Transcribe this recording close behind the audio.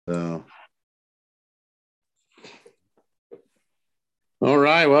So, all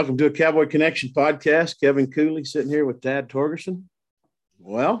right. Welcome to a Cowboy Connection podcast. Kevin Cooley sitting here with Dad Torgerson.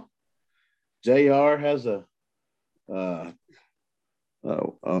 Well, JR has uh,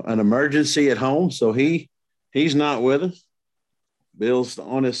 an emergency at home, so he's not with us. Bill's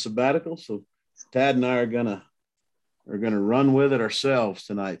on his sabbatical, so Tad and I are gonna run with it ourselves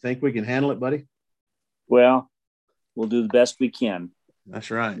tonight. Think we can handle it, buddy? Well, we'll do the best we can.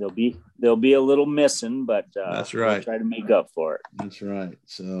 That's right. There'll be a little missing, but that's right. We'll try to make up for it. That's right.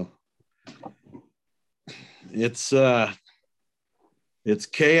 So it's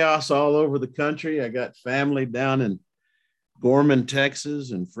chaos all over the country. I got family down in Gorman, Texas,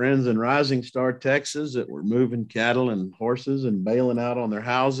 and friends in Rising Star, Texas, that were moving cattle and horses and bailing out on their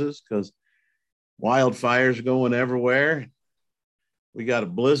houses because wildfires going everywhere. We got a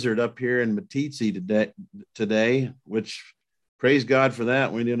blizzard up here in Meeteetse today, which praise God for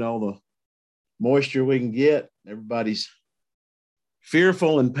that. We need all the moisture we can get. Everybody's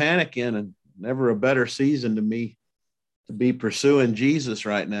fearful and panicking, and never a better season to me to be pursuing Jesus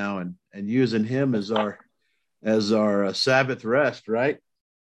right now and using him as our Sabbath rest, right?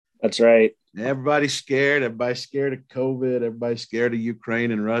 That's right. Everybody's scared. Everybody's scared of COVID. Everybody's scared of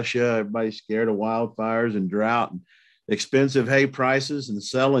Ukraine and Russia. Everybody's scared of wildfires and drought and expensive hay prices and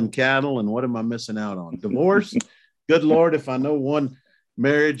selling cattle. And what am I missing out on? Divorce? Good Lord, if I know one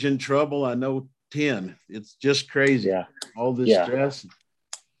marriage in trouble, I know 10. It's just crazy. Yeah. All this stress.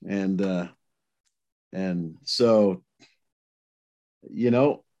 And so, we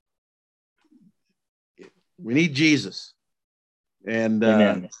need Jesus. And,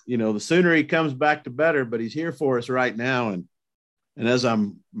 the sooner he comes back, the better, but he's here for us right now. And as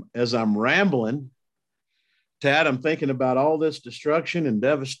I'm rambling, Tad, I'm thinking about all this destruction and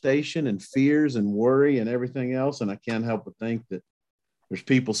devastation and fears and worry and everything else. And I can't help but think that there's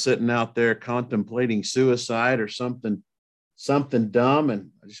people sitting out there contemplating suicide or something dumb.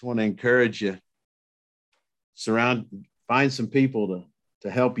 And I just want to encourage you, find some people to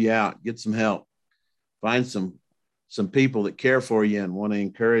help you out, get some help, find some people that care for you and want to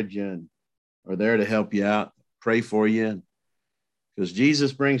encourage you and are there to help you out, pray for you. Because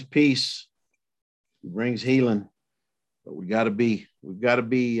Jesus brings peace. He brings healing, but we've got to be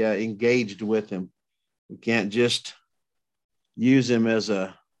engaged with him. We can't just use him as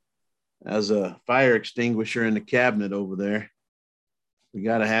a fire extinguisher in the cabinet over there. We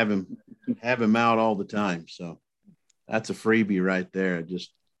got to have him out all the time. So that's a freebie right there. I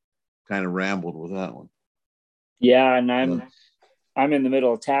just kind of rambled with that one. Yeah, and I'm in the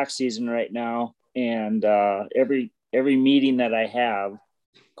middle of tax season right now, and every meeting that I have,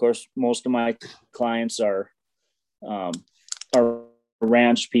 of course, most of my clients are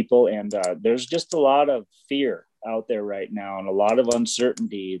ranch people, and there's just a lot of fear out there right now, and a lot of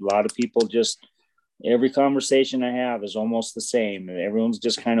uncertainty. A lot of people every conversation I have is almost the same, and everyone's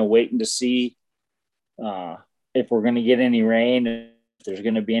just kind of waiting to see if we're going to get any rain, if there's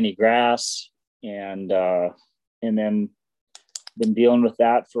going to be any grass, and then been dealing with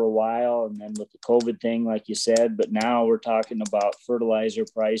that for a while, and then with the COVID thing, like you said. But now we're talking about fertilizer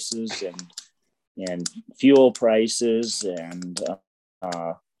prices and fuel prices, and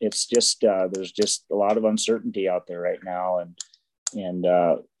it's just there's just a lot of uncertainty out there right now, and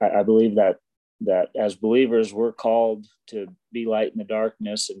I believe that as believers we're called to be light in the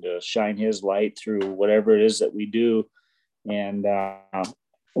darkness and to shine His light through whatever it is that we do. And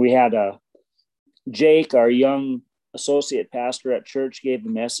we had Jake, our young associate pastor at church, gave a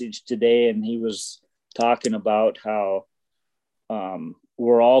message today, and he was talking about how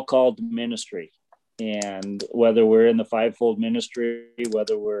we're all called to ministry, and whether we're in the fivefold ministry,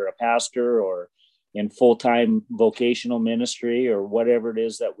 whether we're a pastor or in full-time vocational ministry or whatever it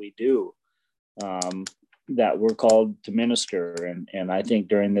is that we do, that we're called to minister. And I think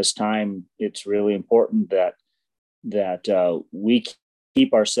during this time, it's really important that we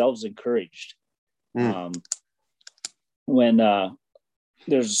keep ourselves encouraged. When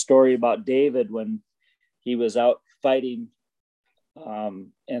there's a story about David when he was out fighting,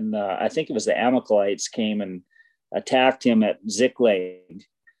 and I think it was the Amalekites came and attacked him at Ziklag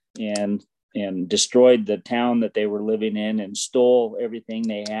and destroyed the town that they were living in and stole everything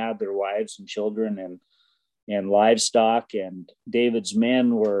they had, their wives and children and livestock. And David's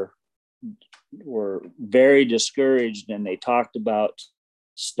men were very discouraged, and they talked about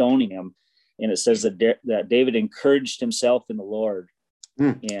stoning him. And it says that David encouraged himself in the Lord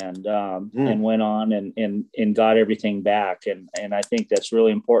and went on and got everything back. And I think that's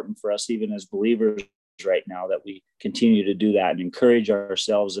really important for us, even as believers right now, that we continue to do that and encourage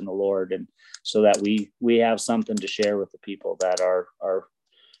ourselves in the Lord, and so that we have something to share with the people that are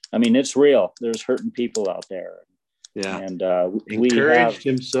I mean, it's real. There's hurting people out there. Yeah. And encouraged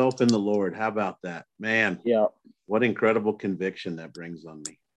himself in the Lord. How about that, man? Yeah. What incredible conviction that brings on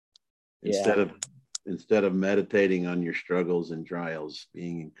me. Yeah. Instead of meditating on your struggles and trials,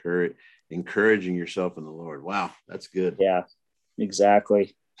 being encouraging yourself in the Lord. Wow, that's good. Yeah,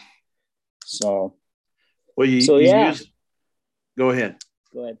 exactly. So, well, you yeah. use. Go ahead.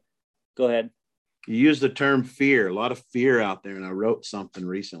 Go ahead. You use the term fear. A lot of fear out there, and I wrote something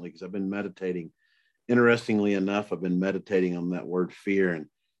recently because I've been meditating. Interestingly enough, I've been meditating on that word fear,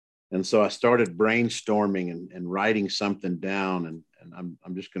 and so I started brainstorming and writing something down, and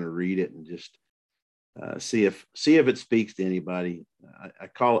I'm just going to read it and just see if it speaks to anybody.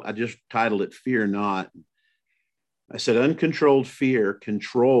 I just titled it "Fear Not." I said, uncontrolled fear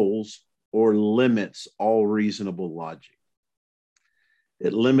controls or limits all reasonable logic.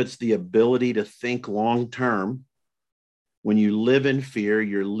 It limits the ability to think long term. When you live in fear,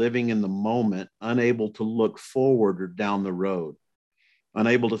 you're living in the moment, unable to look forward or down the road,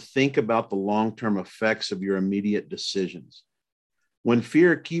 unable to think about the long-term effects of your immediate decisions. When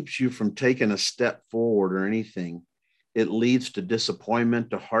fear keeps you from taking a step forward or anything, it leads to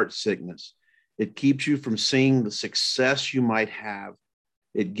disappointment, to heart sickness. It keeps you from seeing the success you might have.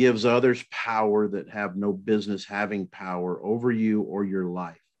 It gives others power that have no business having power over you or your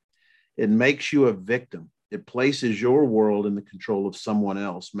life. It makes you a victim. It places your world in the control of someone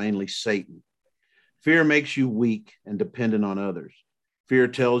else, mainly Satan. Fear makes you weak and dependent on others. Fear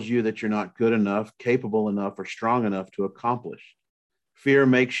tells you that you're not good enough, capable enough, or strong enough to accomplish. Fear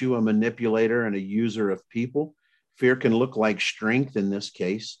makes you a manipulator and a user of people. Fear can look like strength in this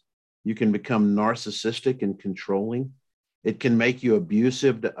case. You can become narcissistic and controlling. It can make you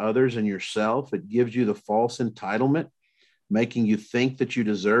abusive to others and yourself. It gives you the false entitlement, making you think that you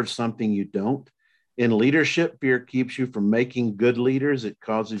deserve something you don't. In leadership, fear keeps you from making good leaders. It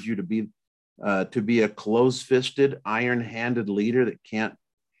causes you to be a close-fisted, iron-handed leader that can't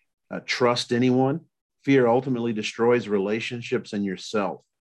trust anyone. Fear ultimately destroys relationships and yourself.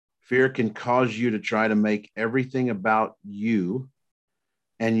 Fear can cause you to try to make everything about you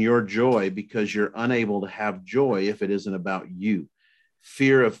and your joy because you're unable to have joy if it isn't about you.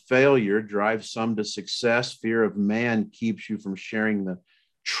 Fear of failure drives some to success. Fear of man keeps you from sharing the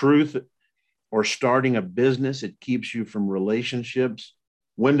truth or starting a business. It keeps you from relationships.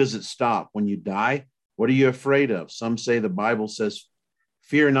 When does it stop? When you die? What are you afraid of? Some say the Bible says,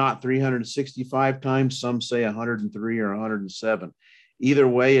 fear not 365 times. Some say 103 or 107. Either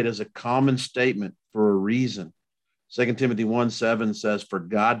way, it is a common statement for a reason. 2 Timothy 1:7 says, for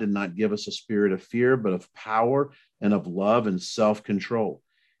God did not give us a spirit of fear, but of power and of love and self-control.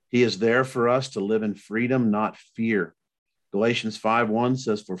 He is there for us to live in freedom, not fear. Galatians 5:1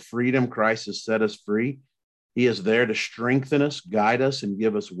 says, for freedom, Christ has set us free. He is there to strengthen us, guide us, and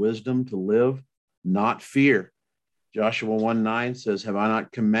give us wisdom to live, not fear. Joshua 1:9 says, have I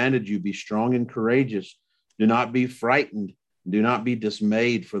not commanded you, be strong and courageous? Do not be frightened. Do not be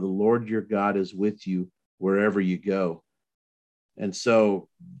dismayed, for the Lord your God is with you wherever you go. And so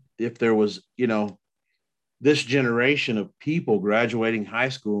if there was, this generation of people graduating high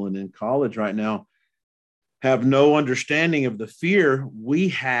school and in college right now have no understanding of the fear we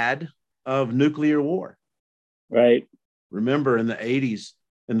had of nuclear war. Right. Remember in the 80s,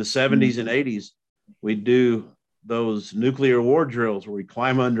 in the 70s and 80s, we'd do those nuclear war drills where we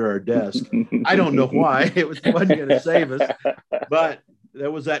climb under our desk. I don't know why. It wasn't going to save us, but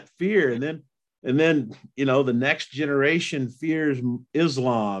there was that fear. And then, the next generation fears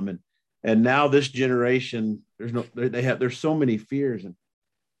Islam. And now this generation, there's so many fears.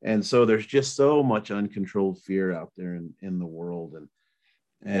 And so there's just so much uncontrolled fear out there in the world. And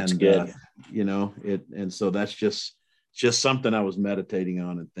that's good. And so that's just something I was meditating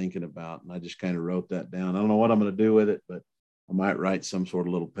on and thinking about. And I just kind of wrote that down. I don't know what I'm going to do with it, but I might write some sort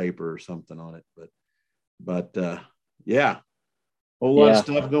of little paper or something on it. But yeah, a whole lot of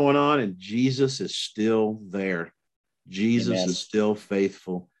stuff going on, and Jesus is still there. Jesus Amen. Is still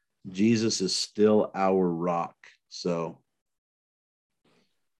faithful. Jesus is still our rock. So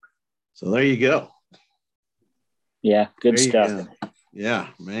there you go. Yeah, good stuff. Yeah,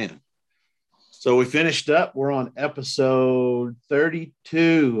 man. So we finished up. We're on episode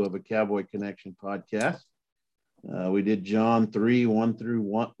 32 of a Cowboy Connection podcast. We did John 3, 1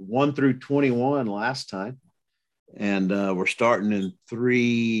 through 21 last time. And we're starting in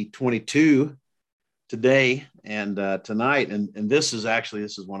 3:22 today and tonight. And this is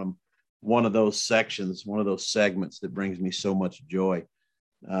one of those sections, one of those segments that brings me so much joy.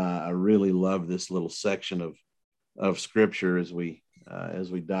 I really love this little section of scripture as we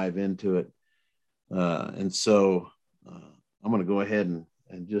dive into it. And so I'm going to go ahead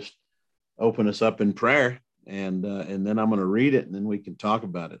just open us up in prayer, and then I'm going to read it, and then we can talk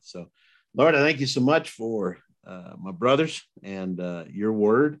about it. So, Lord, I thank you so much for my brothers and your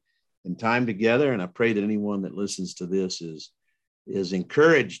word and time together. And I pray that anyone that listens to this is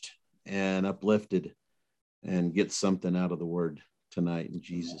encouraged and uplifted and gets something out of the word tonight, in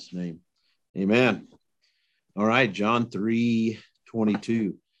Jesus' name. Amen. All right, John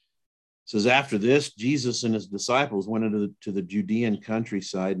 3:22 says, after this, Jesus and his disciples went into the Judean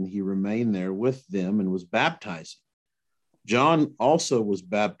countryside, and he remained there with them and was baptizing. John also was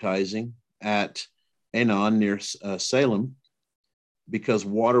baptizing at Aenon near Salem, because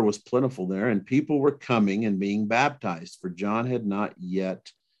water was plentiful there, and people were coming and being baptized, for John had not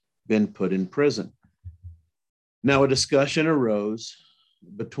yet been put in prison. Now a discussion arose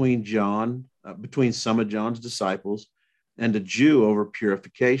between some of John's disciples and a Jew over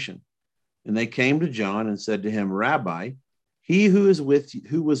purification. And they came to John and said to him, Rabbi, he who was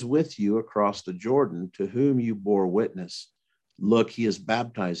with you across the Jordan, to whom you bore witness, look, he is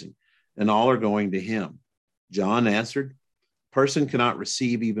baptizing, and all are going to him. John answered, person cannot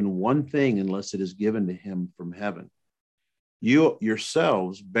receive even one thing unless it is given to him from heaven. You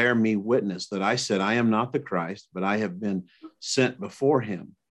yourselves bear me witness that I said, I am not the Christ, but I have been sent before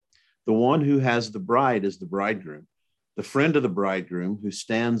him. The one who has the bride is the bridegroom. The friend of the bridegroom, who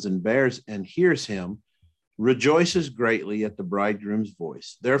stands and bears and hears him, rejoices greatly at the bridegroom's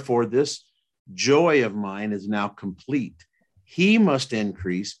voice. Therefore, this joy of mine is now complete. He must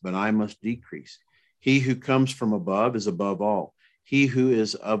increase, but I must decrease. He who comes from above is above all. He who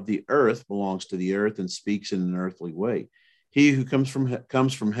is of the earth belongs to the earth and speaks in an earthly way. He who comes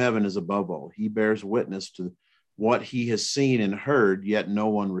from heaven is above all. He bears witness to what he has seen and heard, yet no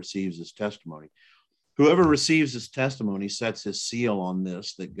one receives his testimony. Whoever receives his testimony sets his seal on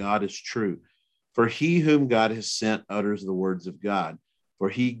this, that God is true. For he whom God has sent utters the words of God, for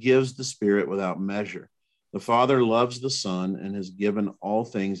he gives the Spirit without measure. The Father loves the Son and has given all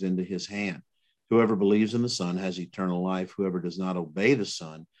things into his hand. Whoever believes in the Son has eternal life. Whoever does not obey the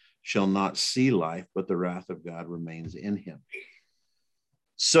Son shall not see life, but the wrath of God remains in him.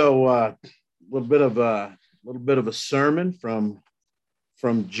 So a little bit of a sermon from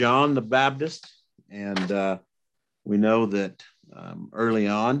John the Baptist. And we know that early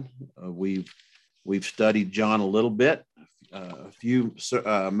on we've studied John a little bit. A few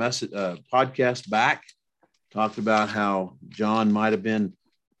podcasts back talked about how John might have been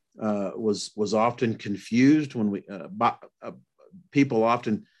was often confused when people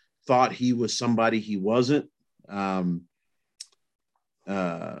often thought he was somebody he wasn't.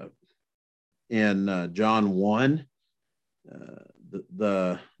 In John 1,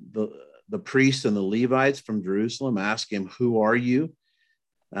 the priests and the Levites from Jerusalem asked him, who are you?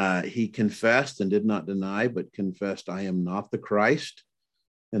 He confessed and did not deny, but confessed, I am not the Christ.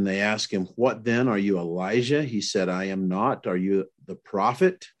 And they asked him, what then? Are you Elijah? He said, I am not. Are you the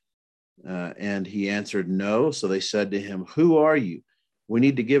prophet? And he answered, no. So they said to him, who are you? We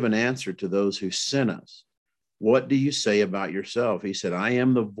need to give an answer to those who sent us. What do you say about yourself? He said, I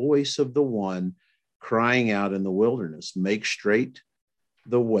am the voice of the one crying out in the wilderness, make straight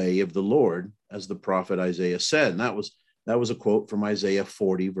the way of the Lord, as the prophet Isaiah said. And that was a quote from Isaiah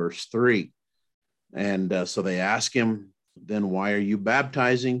 40, verse 3. And so they ask him, then why are you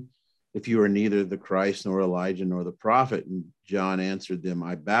baptizing if you are neither the Christ nor Elijah nor the prophet? And John answered them,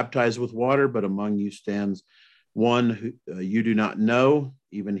 I baptize with water, but among you stands one who you do not know,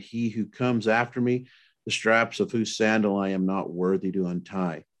 even he who comes after me, the straps of whose sandal I am not worthy to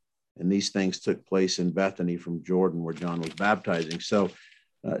untie. And these things took place in Bethany from Jordan, where John was baptizing. So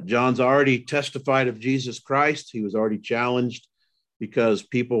John's already testified of Jesus Christ. He was already challenged because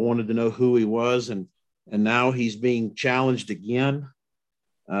people wanted to know who he was. And now he's being challenged again,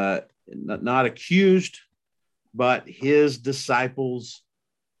 not accused, but his disciples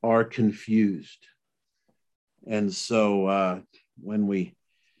are confused. And so when we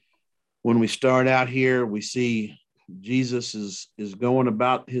start out here, we see Jesus is going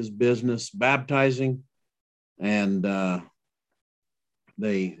about his business baptizing, and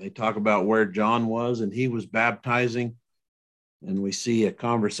they talk about where John was, and he was baptizing, and we see a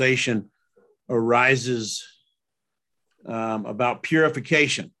conversation arises about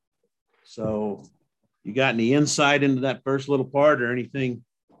purification. So you got any insight into that first little part, or anything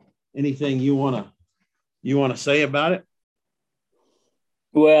you want to say about it?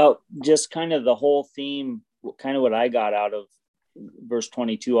 Well, just kind of the whole theme, kind of what I got out of verse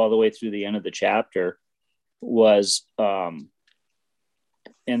 22 all the way through the end of the chapter was, and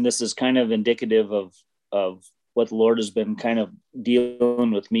this is kind of indicative of what the Lord has been kind of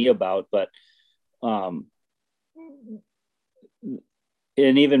dealing with me about, but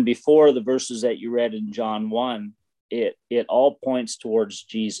and even before the verses that you read in John 1, it all points towards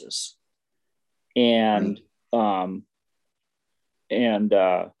Jesus. And and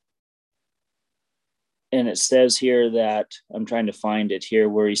it says here that, I'm trying to find it here,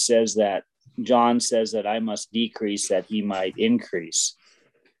 where he says that John says that I must decrease that he might increase.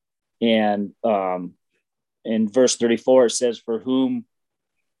 And in verse 34, it says, for whom,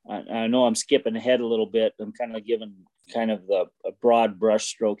 I know I'm skipping ahead a little bit. I'm kind of giving kind of a broad brush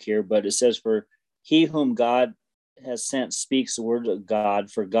stroke here, but it says, for he whom God has sent speaks the word of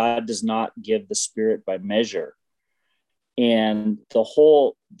God, for God does not give the Spirit by measure. And the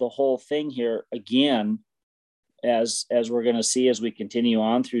whole thing here, again, as we're going to see as we continue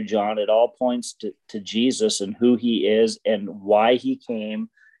on through John, it all points to Jesus and who he is and why he came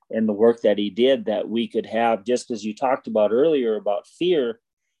and the work that he did, that we could have, just as you talked about earlier about fear,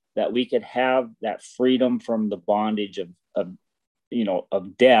 that we could have that freedom from the bondage of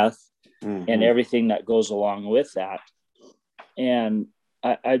death, mm-hmm. and everything that goes along with that. And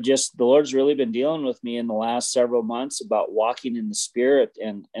I just, the Lord's really been dealing with me in the last several months about walking in the Spirit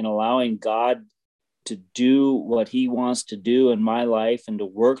and allowing God to do what he wants to do in my life and to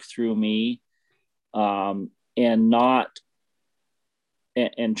work through me, and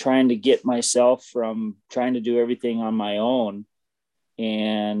trying to get myself from trying to do everything on my own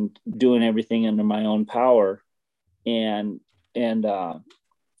and doing everything under my own power. And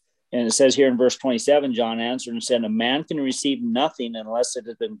it says here in verse 27, John answered and said, a man can receive nothing unless it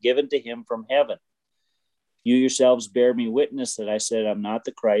has been given to him from heaven. You yourselves bear me witness that I said, I'm not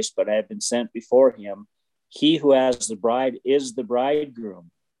the Christ, but I have been sent before him. He who has the bride is the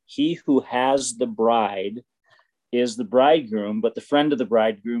bridegroom. He who has the bride is the bridegroom, but the friend of the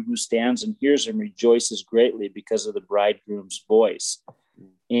bridegroom who stands and hears him rejoices greatly because of the bridegroom's voice.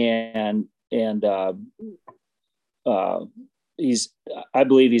 And I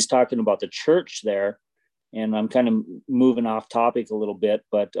believe he's talking about the church there, and I'm kind of moving off topic a little bit,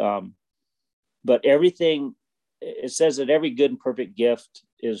 but everything, it says that every good and perfect gift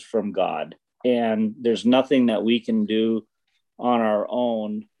is from God, and there's nothing that we can do on our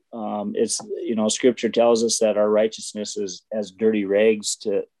own. It's, scripture tells us that our righteousness is as dirty rags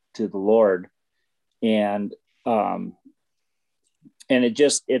to the Lord. And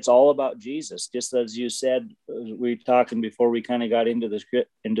it's all about Jesus. Just as you said, we were talking before we kind of got into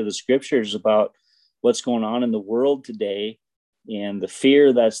the scriptures about what's going on in the world today and the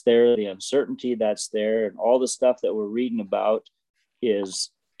fear that's there, the uncertainty that's there, and all the stuff that we're reading about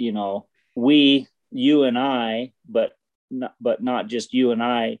is, you and I, but not just you and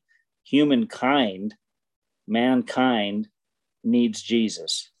I, mankind needs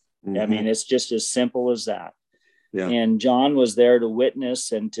Jesus. Mm-hmm. I mean, it's just as simple as that. Yeah. And John was there to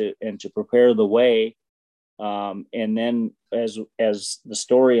witness and to prepare the way. And then as the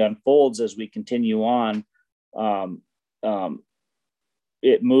story unfolds, as we continue on,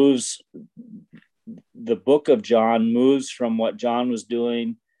 it moves, the book of John moves from what John was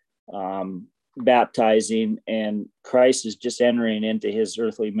doing, baptizing, and Christ is just entering into his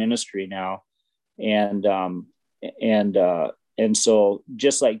earthly ministry now. And so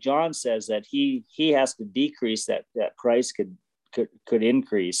just like John says that he has to decrease that Christ could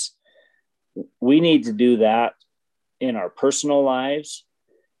increase, we need to do that in our personal lives.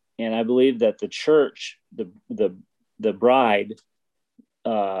 And I believe that the church, the bride,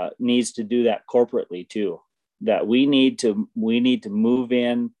 needs to do that corporately too, that we need to move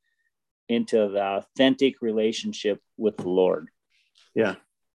into the authentic relationship with the Lord. Yeah.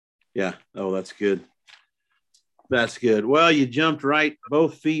 Oh, that's good. That's good. Well, you jumped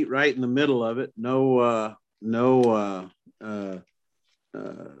both feet right in the middle of it. No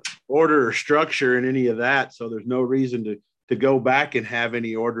order or structure in any of that. So there's no reason to go back and have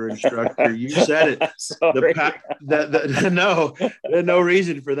any order and structure. You said it. No, there's no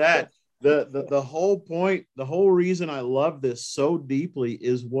reason for that. The whole point, the whole reason I love this so deeply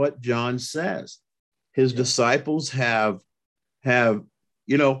is what John says. His disciples have,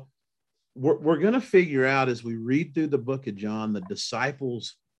 we're going to figure out as we read through the book of John, the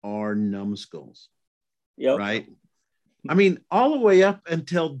disciples are numbskulls, right? I mean, all the way up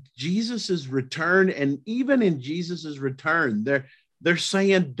until Jesus's return, and even in Jesus's return, they're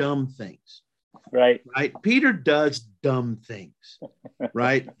saying dumb things, right? Peter does dumb things,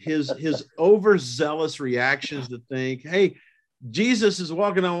 right? His overzealous reactions to think, hey, Jesus is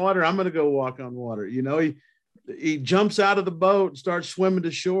walking on water, I'm going to go walk on water. He jumps out of the boat and starts swimming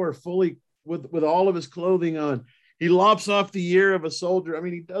to shore fully with all of his clothing on. He lops off the ear of a soldier. I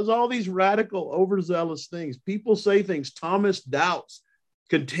mean, he does all these radical, overzealous things. People say things. Thomas doubts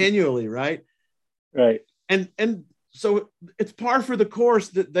continually, right? Right. And so it's par for the course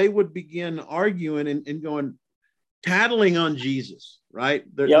that they would begin arguing and going, tattling on Jesus, right?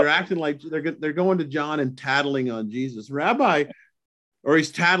 They're acting like they're going to John and tattling on Jesus. Rabbi, or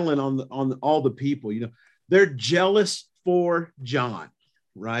he's tattling on all the people, they're jealous for John,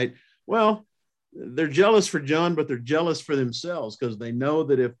 right? Well, they're jealous for John, but they're jealous for themselves because they know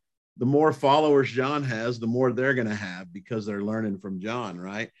that if the more followers John has, the more they're going to have because they're learning from John,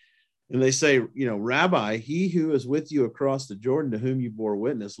 right? And they say, Rabbi, he who is with you across the Jordan, to whom you bore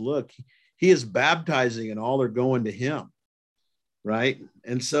witness, look, he is baptizing and all are going to him, right?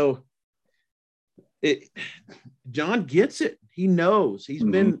 And so John gets it. He knows he's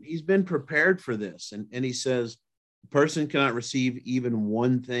been prepared for this. And he says, a person cannot receive even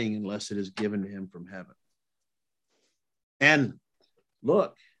one thing unless it is given to him from heaven. And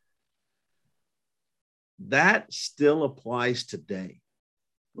look, that still applies today.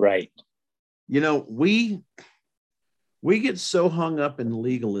 Right. We get so hung up in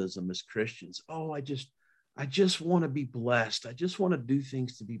legalism as Christians. Oh, I just want to be blessed. I just want to do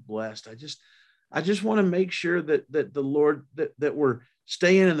things to be blessed. I just want to make sure that the Lord, that we're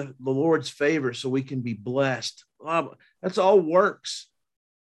staying in the Lord's favor so we can be blessed. That's all works.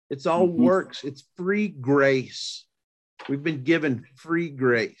 It's all works. It's free grace. We've been given free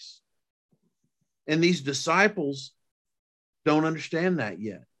grace. And these disciples don't understand that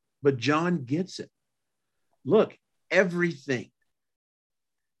yet, but John gets it. Look, everything.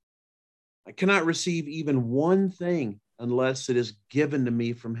 I cannot receive even one thing unless it is given to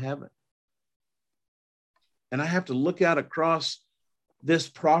me from heaven. And I have to look out across this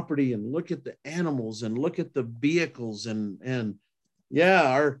property and look at the animals and look at the vehicles and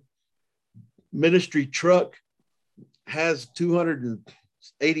our ministry truck has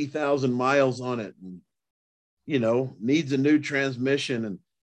 280,000 miles on it and, needs a new transmission. And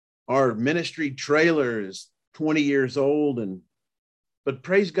our ministry trailer is 20 years old. But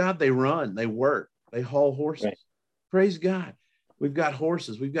praise God, they run, they work, they haul horses. Right. Praise God. We've got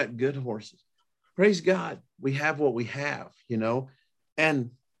horses. We've got good horses. Praise God. We have what we have,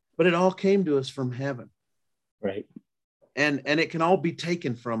 but it all came to us from heaven. Right. And it can all be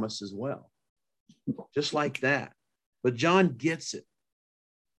taken from us as well. Just like that. But John gets it.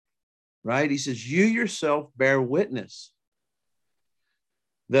 Right? He says, you yourself bear witness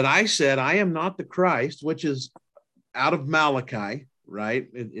that I said, I am not the Christ, which is out of Malachi, right?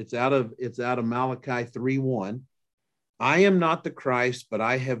 It's out of Malachi 3:1. I am not the Christ, but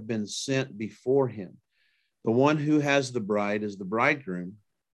I have been sent before him. The one who has the bride is the bridegroom,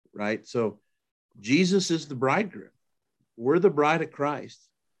 right? So Jesus is the bridegroom. We're the bride of Christ,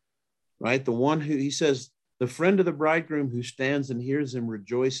 right? The one who, he says, the friend of the bridegroom who stands and hears him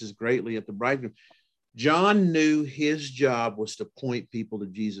rejoices greatly at the bridegroom. John knew his job was to point people to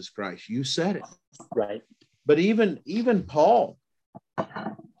Jesus Christ. You said it. Right. But even Paul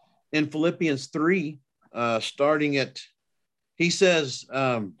in Philippians 3, starting at, he says,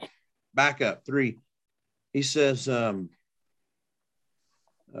 back up 3, he says, where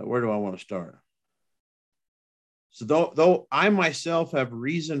do I want to start? So though I myself have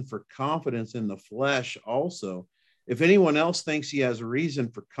reason for confidence in the flesh also, if anyone else thinks he has a reason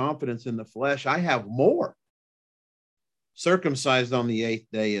for confidence in the flesh, I have more. Circumcised on the 8th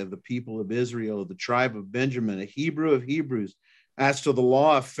day of the people of Israel, of the tribe of Benjamin, a Hebrew of Hebrews, as to the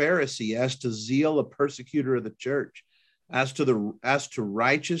law of Pharisee, as to zeal, a persecutor of the church, as to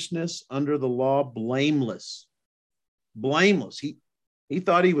righteousness under the law, blameless. Blameless. He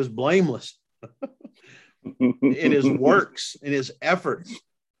thought he was blameless in his works, in his efforts.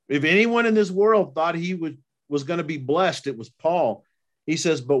 If anyone in this world thought he was going to be blessed, it was Paul. He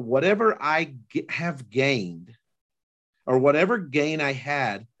says, but whatever I have gained, or whatever gain I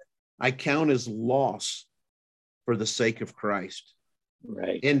had, I count as loss for the sake of Christ.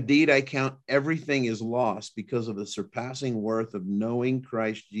 Right. Indeed, I count everything as loss because of the surpassing worth of knowing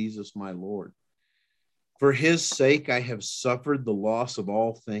Christ Jesus, my Lord. For his sake, I have suffered the loss of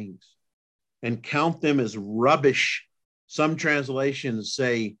all things and count them as rubbish. Some translations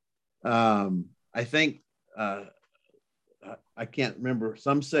say, I think, I can't remember.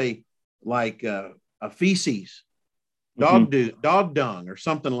 Some say like a feces, dog dung, or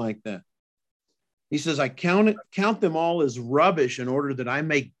something like that. He says, I count them all as rubbish in order that I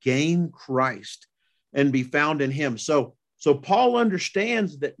may gain Christ and be found in him. So Paul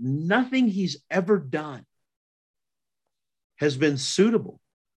understands that nothing he's ever done has been suitable.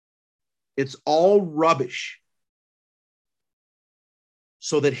 It's all rubbish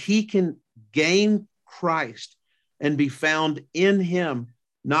so that he can gain Christ and be found in him,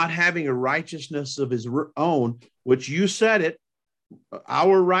 not having a righteousness of his own, which you said it,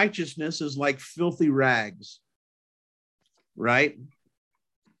 our righteousness is like filthy rags. right?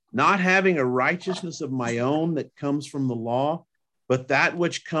 Not having a righteousness of my own that comes from the law, but that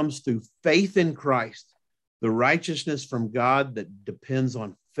which comes through faith in Christ, the righteousness from God that depends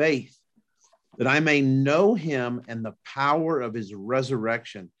on faith, that I may know him and the power of his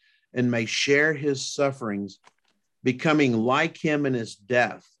resurrection and may share his sufferings, becoming like him in his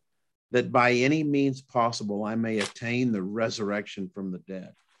death, that by any means possible I may attain the resurrection from the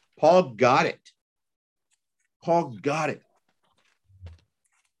dead. Paul got it. Paul got it.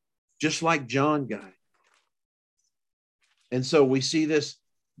 Just like John got it. And so we see this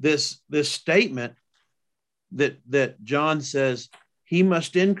statement that John says, he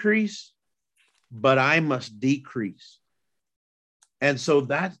must increase, but I must decrease. And so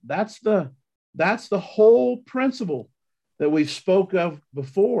that's the whole principle that we've spoke of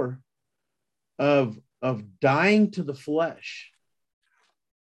before of dying to the flesh.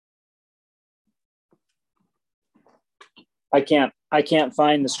 I can't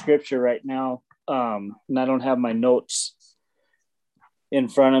find the scripture right now. And I don't have my notes in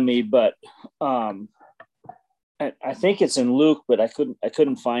front of me, but I think it's in Luke, but I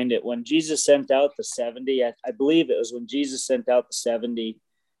couldn't find it. When Jesus sent out the 70, I believe it was when Jesus sent out the 70,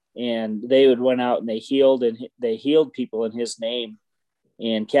 and they went out and they healed people in his name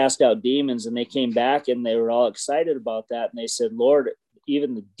and cast out demons, and they came back and they were all excited about that. And they said, Lord,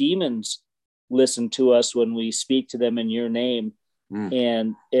 even the demons listen to us when we speak to them in your name.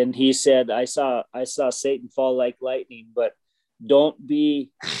 And he said, I saw Satan fall like lightning, but don't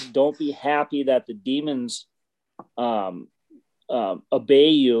be happy that the demons obey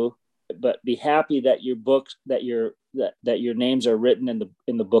you, but be happy that your books, that your names are written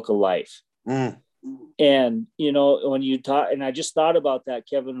in the book of life. And when you talk, and I just thought about that,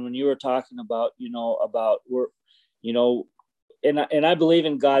 Kevin, when you were talking about and I believe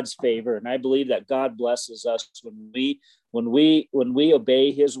in God's favor, and I believe that God blesses us when we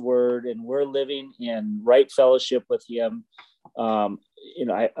obey his word and we're living in right fellowship with him. I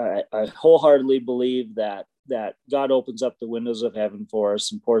wholeheartedly believe that God opens up the windows of heaven for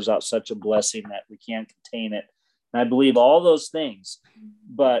us and pours out such a blessing that we can't contain it. And I believe all those things,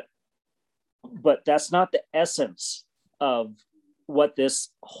 but that's not the essence of what this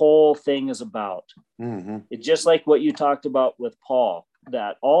whole thing is about. It's just like what you talked about with Paul,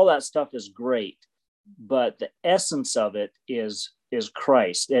 that all that stuff is great, but the essence of it is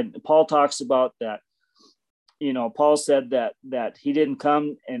Christ. And Paul talks about that. Paul said that he didn't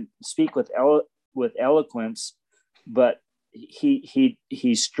come and speak with eloquence, but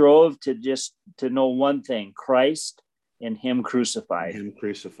he strove to know one thing: Christ and him crucified. Him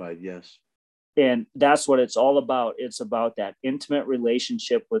crucified, yes. And that's what it's all about. It's about that intimate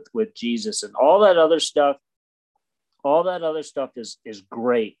relationship with Jesus, and all that other stuff is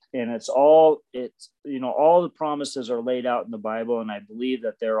great. And it's all the promises are laid out in the Bible. And I believe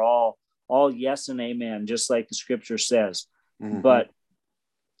that they're all yes and amen, just like the scripture says. But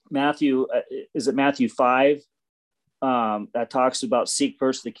Matthew 5, that talks about seek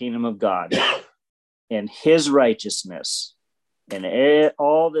first the kingdom of God and his righteousness, and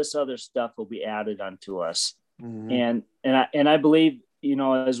all this other stuff will be added unto us. And I believe,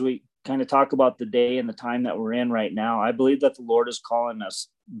 as we kind of talk about the day and the time that we're in right now, I believe that the Lord is calling us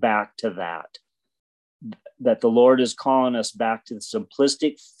back to that the Lord is calling us back to the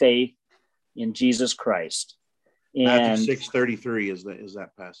simplistic faith in Jesus Christ. And Matthew 6:33 is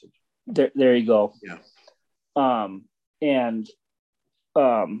that passage. There you go. Yeah. And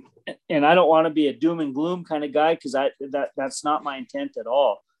I don't want to be a doom and gloom kind of guy, because that's not my intent at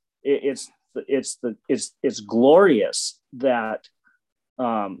all. It's glorious that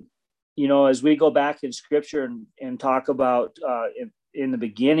as we go back in scripture and talk about in the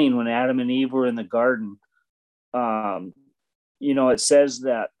beginning, when Adam and Eve were in the garden, it says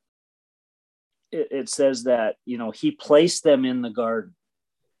that he placed them in the garden.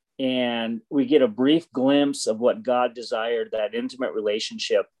 And we get a brief glimpse of what God desired, that intimate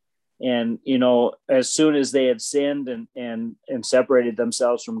relationship. And, as soon as they had sinned and separated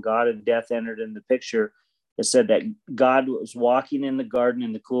themselves from God, and death entered in the picture, it said that God was walking in the garden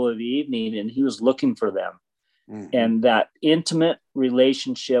in the cool of the evening, and he was looking for them. And that intimate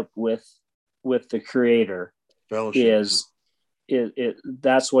relationship with the Creator fellowship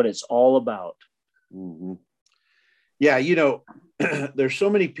that's what it's all about. Yeah, there's so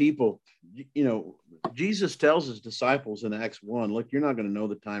many people, Jesus tells his disciples in Acts 1, look, you're not going to know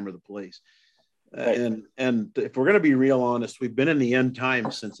the time or the place. Right. And if we're going to be real honest, we've been in the end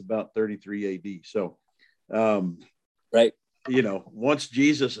times since about 33 AD. So, right. Once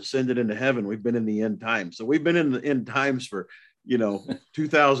Jesus ascended into heaven, we've been in the end times. So we've been in the end times for,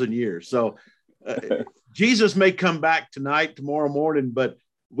 2000 years. So Jesus may come back tonight, tomorrow morning, but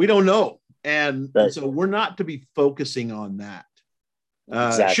we don't know. And so we're not to be focusing on that.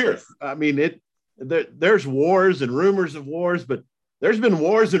 Exactly. Sure. I mean, there's wars and rumors of wars, but there's been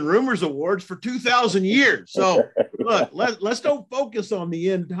wars and rumors of wars for 2,000 years. So look, let's don't focus on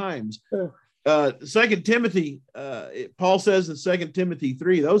the end times. 2 Timothy, Paul says in 2 Timothy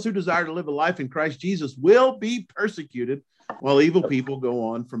 3, those who desire to live a life in Christ Jesus will be persecuted, while evil people go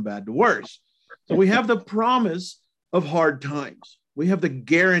on from bad to worse. So we have the promise of hard times. We have the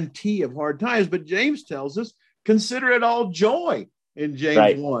guarantee of hard times, but James tells us, consider it all joy in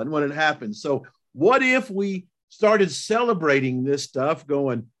James 1 when it happens. So what if we started celebrating this stuff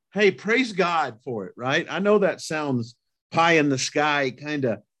going, hey, praise God for it, right? I know that sounds pie in the sky, kind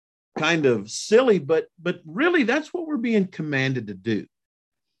of silly, but really that's what we're being commanded to do,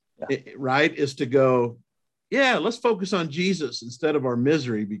 right? Is to go, yeah, let's focus on Jesus instead of our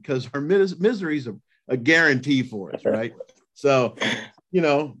misery, because our misery is a guarantee for us, right? So,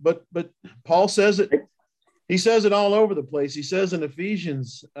 but Paul says it. He says it all over the place. He says in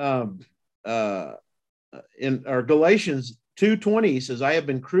Ephesians, in our Galatians 2:20, he says, I have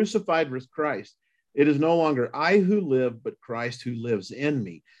been crucified with Christ. It is no longer I who live, but Christ who lives in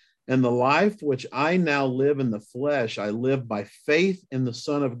me. And the life which I now live in the flesh, I live by faith in the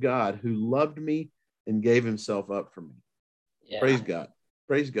Son of God who loved me and gave himself up for me. Yeah. Praise God.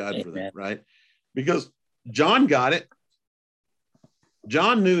 Praise God Amen. For that, right? Because John got it.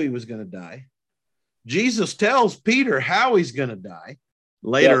 John knew he was going to die. Jesus tells Peter how he's going to die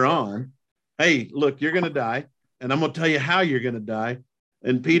later on. Hey, look, you're going to die, and I'm going to tell you how you're going to die.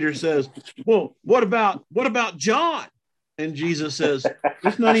 And Peter says, well, what about John? And Jesus says,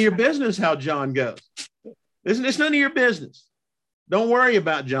 it's none of your business how John goes. It's none of your business. Don't worry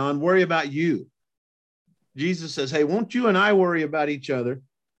about John. Worry about you. Jesus says, hey, won't you and I worry about each other?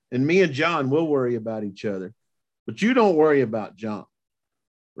 And me and John will worry about each other. But you don't worry about John,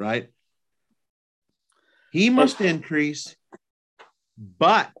 right? He must increase,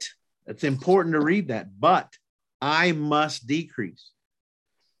 but it's important to read that, but I must decrease.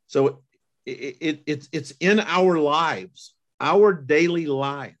 So it's in our lives, our daily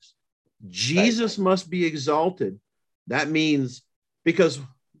lives. Jesus must be exalted. That means, because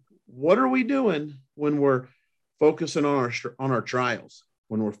what are we doing when we're focusing on our trials,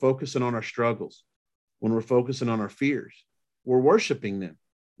 when we're focusing on our struggles, when we're focusing on our fears? We're worshiping them,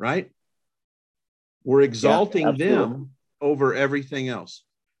 right? We're exalting them over everything else.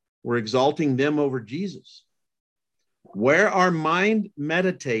 We're exalting them over Jesus. Where our mind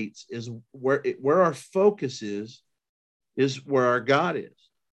meditates is where our focus is where our God is.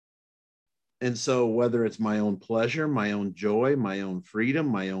 And so whether it's my own pleasure, my own joy, my own freedom,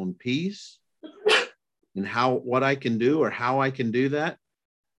 my own peace, and what I can do or how I can do that,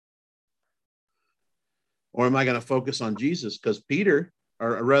 or am I going to focus on Jesus? Because Peter,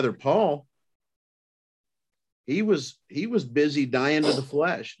 or rather Paul, he was busy dying to the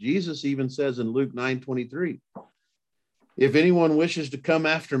flesh. Jesus even says in Luke 9:23, if anyone wishes to come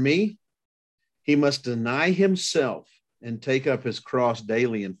after me, he must deny himself and take up his cross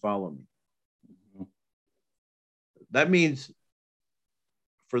daily and follow me. That means,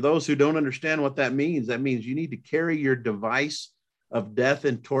 for those who don't understand what that means you need to carry your device of death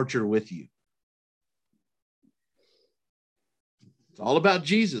and torture with you. It's all about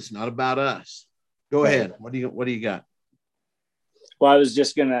Jesus, not about us. Go ahead. What do you got? Well, I was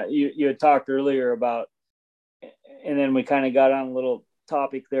just you had talked earlier about, and then we kind of got on a little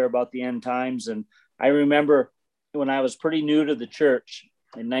topic there about the end times. And I remember when I was pretty new to the church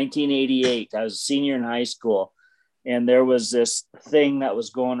in 1988, I was a senior in high school, and there was this thing that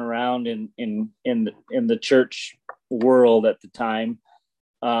was going around in the church world at the time.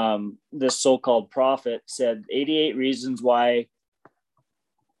 This so-called prophet said 88 reasons why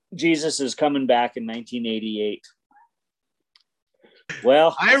Jesus is coming back in 1988.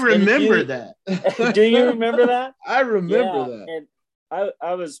 Well, I remember that. Do you remember that? I remember that. And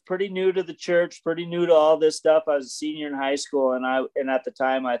I was pretty new to the church, pretty new to all this stuff. I was a senior in high school, and at the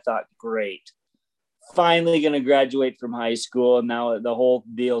time I thought, great, finally going to graduate from high school, and now the whole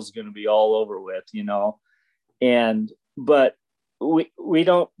deal is going to be all over with, but we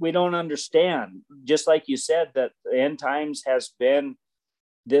don't understand, just like you said, that the end times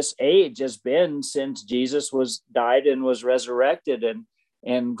this age has been since Jesus died and was resurrected.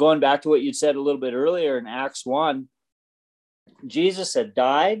 And going back to what you said a little bit earlier in Acts 1, Jesus had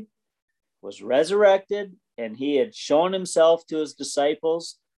died, was resurrected, and he had shown himself to his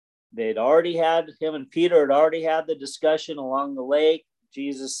disciples. Him and Peter had already had the discussion along the lake.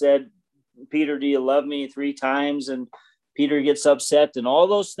 Jesus said, Peter, do you love me? 3 times. And Peter gets upset and all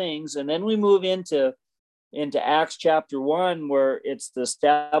those things. And then we move into into Acts chapter 1, where it's the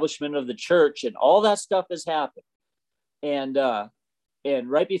establishment of the church, and all that stuff has happened. And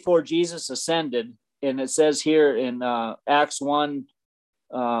right before Jesus ascended, and it says here in Acts 1,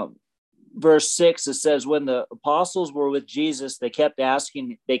 verse 6, it says, when the apostles were with Jesus, they kept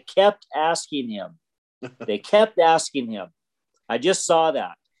asking him. I just saw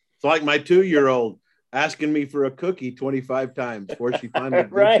that. It's like my 2-year-old asking me for a cookie 25 times before she finally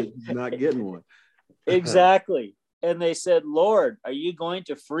gets Right. it. She's not getting one. Exactly. And they said, Lord, are you going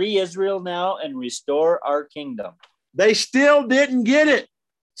to free Israel now and restore our kingdom? They still didn't get it.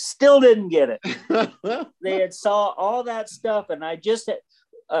 Still didn't get it. They had saw all that stuff. And I just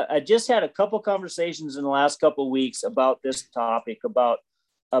had a couple conversations in the last couple of weeks about this topic, about,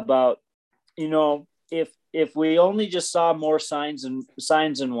 if we only just saw more signs and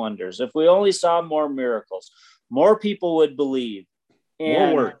wonders, if we only saw more miracles, more people would believe.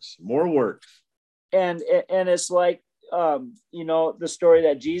 And more works. And it's like, the story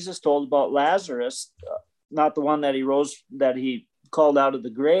that Jesus told about Lazarus, not the one that he called out of the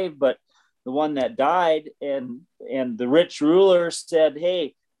grave, but the one that died. And the rich ruler said,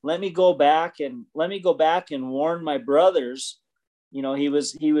 hey, let me go back and warn my brothers. He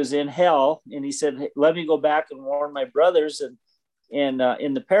was in hell, and he said, hey, let me go back and warn my brothers. And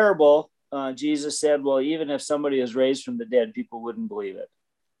in the parable, Jesus said, well, even if somebody is raised from the dead, people wouldn't believe it.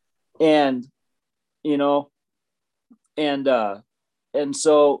 And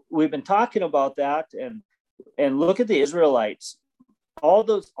so we've been talking about that, and look at the Israelites, all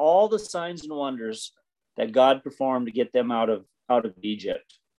the signs and wonders that God performed to get them out of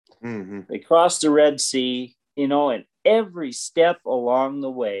Egypt. Mm-hmm. They crossed the Red Sea, and every step along the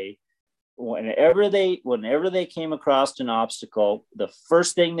way, whenever they came across an obstacle, the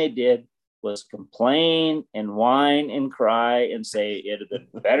first thing they did was complain and whine and cry and say, it'd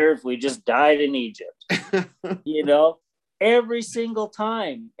have been better if we just died in Egypt. Every single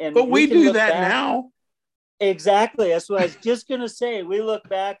time. But we do that back now. Exactly. That's what I was just going to say. We look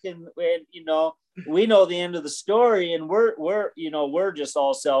back and we know the end of the story, and we're just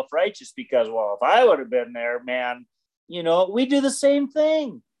all self-righteous because, well, if I would have been there, man, we do the same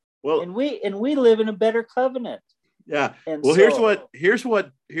thing. Well, and we live in a better covenant. Yeah. And well, here's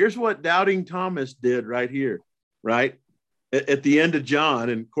what doubting Thomas did right here, right? At the end of John.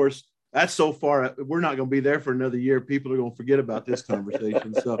 And of course, that's so far, we're not going to be there for another year. People are going to forget about this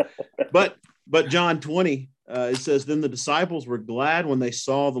conversation. So, but John 20, it says, then the disciples were glad when they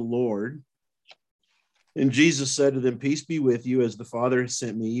saw the Lord. And Jesus said to them, peace be with you. As the Father has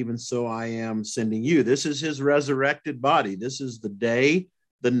sent me, even so I am sending you. This is his resurrected body. This is the day,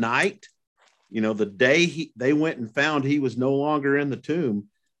 the night, the day they went and found he was no longer in the tomb.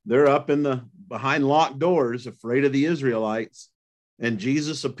 They're up behind locked doors, afraid of the Israelites. And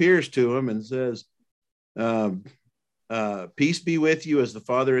Jesus appears to them and says, peace be with you. As the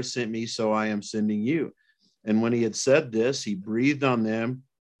Father has sent me, so I am sending you. And when he had said this, he breathed on them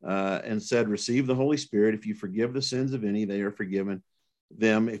and said, receive the Holy Spirit. If you forgive the sins of any, they are forgiven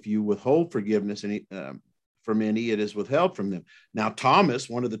them. If you withhold forgiveness from any, it is withheld from them. Now, Thomas,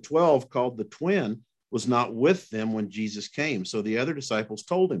 one of the 12, called the twin, was not with them when Jesus came. So the other disciples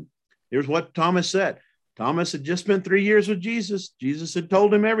told him. Here's what Thomas said. Thomas had just spent 3 years with Jesus. Jesus had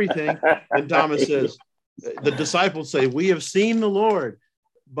told him everything. And Thomas says, the disciples say, we have seen the Lord.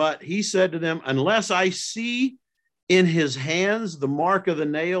 But he said to them, unless I see in his hands the mark of the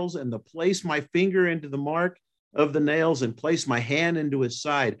nails, and to place my finger into the mark of the nails and place my hand into his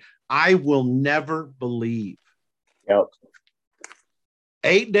side, I will never believe. Yep.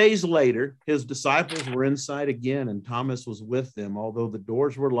 8 days later, his disciples were inside again, and Thomas was with them. Although the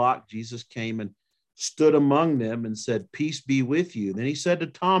doors were locked, Jesus came and stood among them and said, peace be with you. Then he said to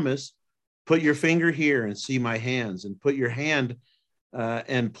Thomas, put your finger here and see my hands, and put your hand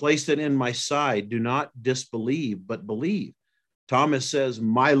and place it in my side. Do not disbelieve, but believe. Thomas says,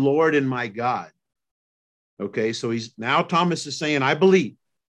 my Lord and my God. Okay, so Thomas is saying, I believe,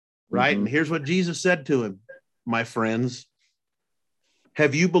 right? Mm-hmm. And here's what Jesus said to him, my friends.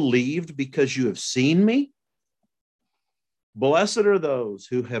 Have you believed because you have seen me? Blessed are those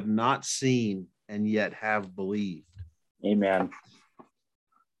who have not seen and yet have believed. Amen.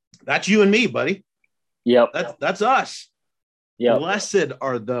 That's you and me, buddy. Yep. That's us. Yep. Blessed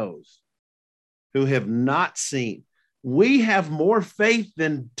are those who have not seen. We have more faith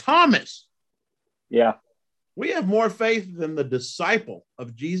than Thomas. Yeah. We have more faith than the disciple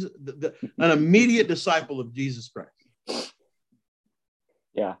of Jesus, an immediate disciple of Jesus Christ.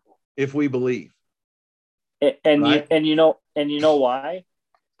 Yeah. If we believe. And right? you know why?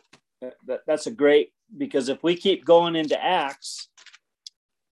 That's a great, because if we keep going into Acts,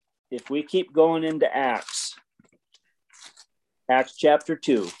 Acts chapter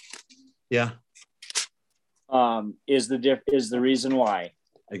 2 Yeah, is the reason why.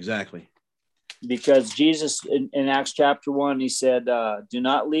 exactly. Because Jesus in Acts chapter 1, he said, do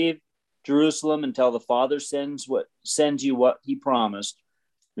not leave Jerusalem until the Father sends you what he promised.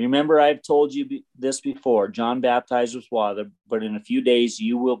 Remember, I've told you this before. John baptized with water, but in a few days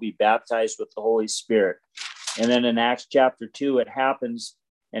you will be baptized with the Holy Spirit. And then in Acts chapter 2, it happens.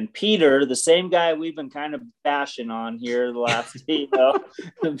 And Peter, the same guy we've been kind of bashing on here the last,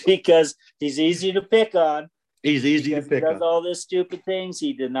 because he's easy to pick on. He's easy to pick he does on. all this stupid things.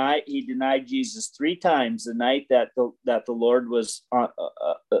 He denied Jesus 3 times the night that the Lord was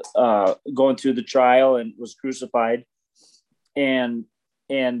going through the trial and was crucified. And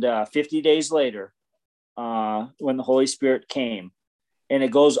 50 days later, when the Holy Spirit came, and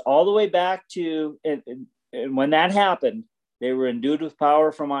it goes all the way back to, and when that happened, they were endued with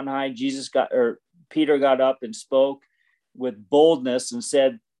power from on high. Peter got up and spoke with boldness and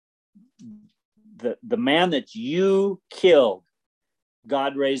said, the man that you killed,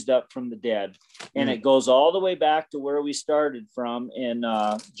 God raised up from the dead. And it goes all the way back to where we started from in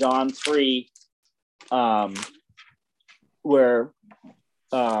John 3, where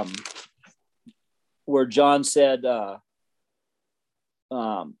John said,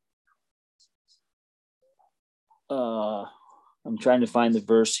 I'm trying to find the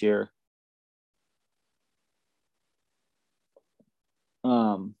verse here.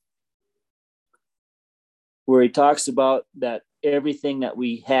 Where he talks about that everything that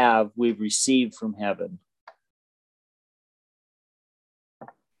we have, we've received from heaven.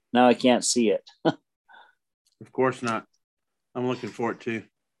 Now I can't see it. Of course not. I'm looking for it too.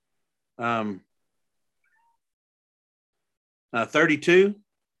 32.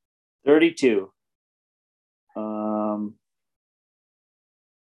 32.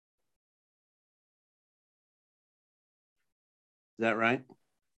 Is that right?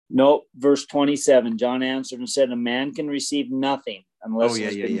 Nope. Verse 27. John answered and said, a man can receive nothing unless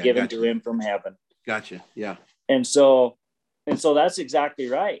it's been given to him from heaven. Gotcha. Yeah. And so that's exactly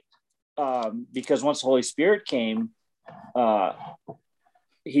right. Because once the Holy Spirit came, the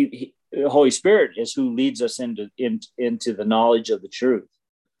Holy Spirit is who leads us into the knowledge of the truth.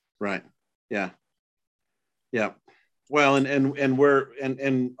 Right. Yeah. Yeah. Well,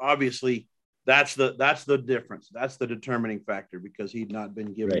 and obviously that's the difference. That's the determining factor, because he'd not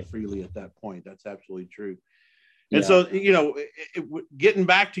been given freely at that point. That's absolutely true. And so, getting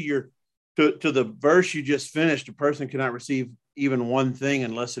back to to the verse you just finished, a person cannot receive even one thing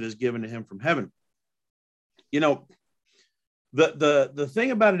unless it is given to him from heaven. The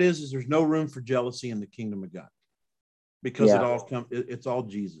thing about it is there's no room for jealousy in the kingdom of God, because it's all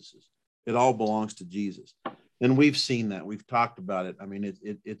Jesus's. It all belongs to Jesus. And we've seen that. We've talked about it. I mean,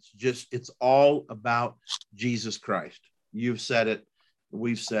 it's all about Jesus Christ. You've said it.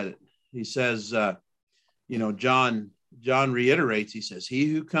 We've said it. He says, John reiterates, he says,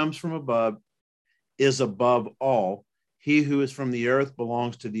 he who comes from above is above all. He who is from the earth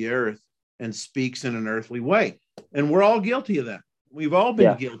belongs to the earth and speaks in an earthly way. And we're all guilty of that. We've all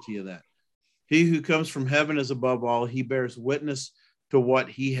been guilty of that. He who comes from heaven is above all. He bears witness to what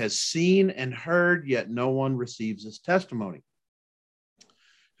he has seen and heard, yet no one receives his testimony.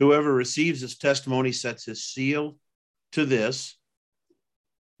 Whoever receives his testimony sets his seal to this,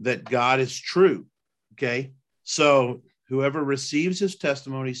 that God is true. Okay. So whoever receives his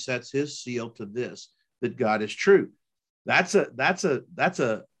testimony sets his seal to this, that God is true. That's a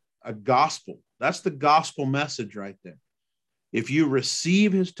gospel. That's the gospel message right there. If you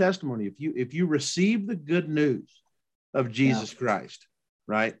receive his testimony, if you receive the good news of Jesus Christ,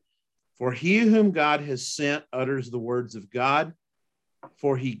 right? For he whom God has sent utters the words of God,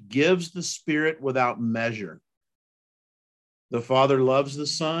 for he gives the Spirit without measure. The Father loves the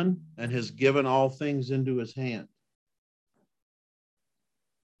Son and has given all things into his hand.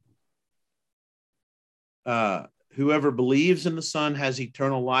 Whoever believes in the Son has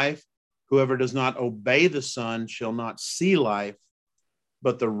eternal life. Whoever does not obey the Son shall not see life,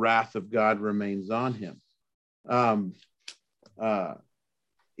 but the wrath of God remains on him.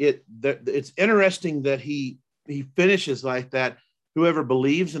 It's interesting that he finishes like that. Whoever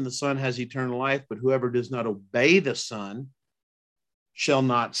believes in the Son has eternal life, but whoever does not obey the Son shall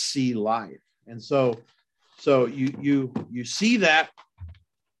not see life. And so you see that,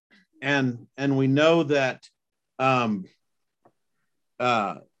 and we know that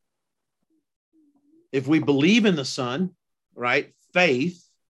if we believe in the Son, right, faith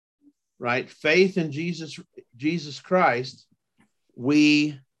in Jesus Christ,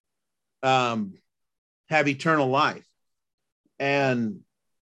 we have eternal life. And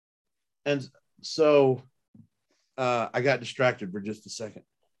so I got distracted for just a second.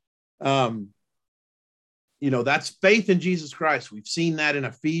 That's faith in Jesus Christ. We've seen that in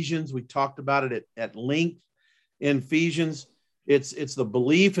Ephesians. We talked about it at length in Ephesians. It's the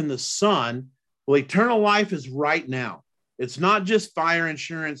belief in the Son. Well, eternal life is right now. It's not just fire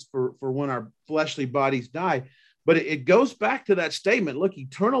insurance for when our fleshly bodies die, but it goes back to that statement. Look,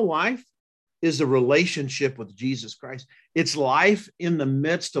 eternal life is a relationship with Jesus Christ. It's life in the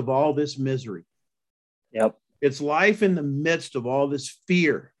midst of all this misery. Yep. It's life in the midst of all this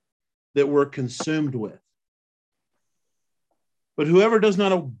fear that we're consumed with. But whoever does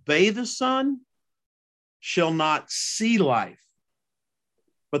not obey the Son shall not see life,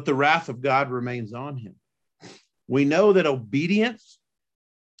 but the wrath of God remains on him. We know that obedience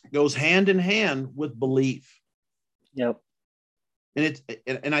goes hand in hand with belief. Yep.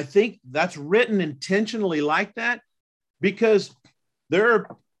 And I think that's written intentionally like that, because there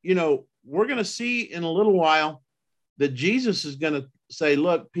are, we're going to see in a little while that Jesus is going to say,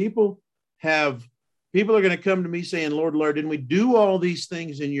 look, people are going to come to me saying, Lord, Lord, didn't we do all these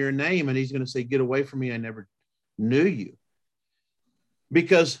things in your name? And he's going to say, get away from me. I never knew you.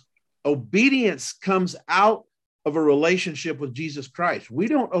 Because obedience comes out of a relationship with Jesus Christ. We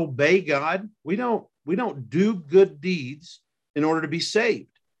don't obey God. We don't do good deeds in order to be saved.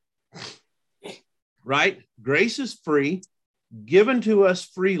 Right? Grace is free, given to us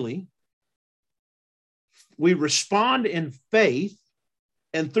freely. We respond in faith,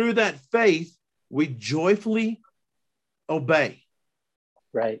 and through that faith, we joyfully obey.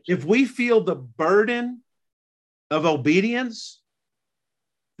 Right. If we feel the burden of obedience,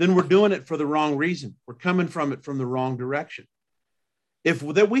 then we're doing it for the wrong reason. We're coming from it from the wrong direction. If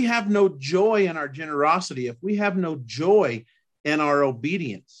that we have no joy in our generosity, if we have no joy in our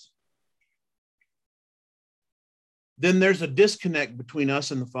obedience, then there's a disconnect between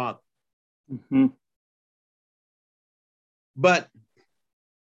us and the Father. Mm-hmm. But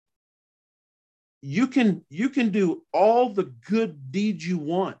you can do all the good deeds you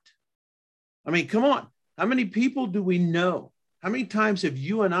want. I mean, come on. How many people do we know? How many times have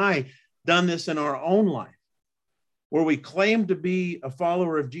you and I done this in our own life, where we claim to be a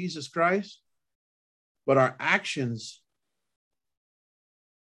follower of Jesus Christ, but our actions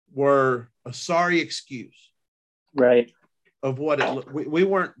were a sorry excuse, right, of what we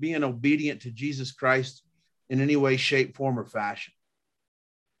weren't being obedient to Jesus Christ in any way, shape, form, or fashion.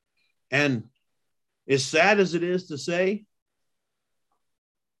 And as sad as it is to say,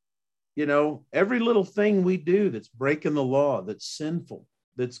 every little thing we do that's breaking the law, that's sinful,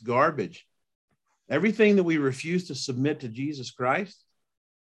 that's garbage, everything that we refuse to submit to Jesus Christ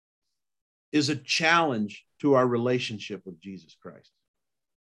is a challenge to our relationship with Jesus Christ.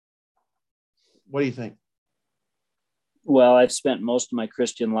 What do you think? Well, I've spent most of my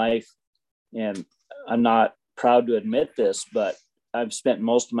Christian life, and I'm not proud to admit this, but I've spent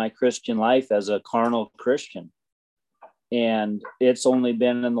most of my Christian life as a carnal Christian. And it's only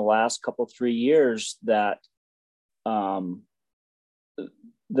been in the last 3 years that, and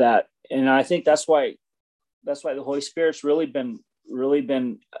I think that's why the Holy Spirit's really been,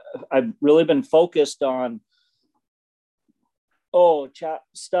 I've really been focused on,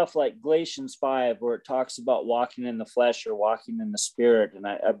 stuff like Galatians 5, where it talks about walking in the flesh or walking in the Spirit. And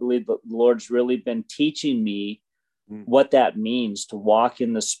I believe that the Lord's really been teaching me what that means to walk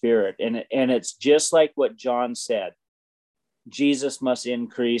in the Spirit. And it's just like what John said. Jesus must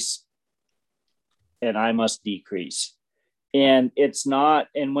increase and I must decrease. And it's not,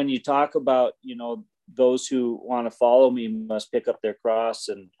 and when you talk about, those who want to follow me must pick up their cross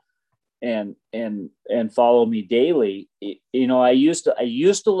and follow me daily. I used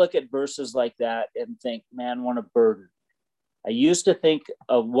to look at verses like that and think, man, what a burden. I used to think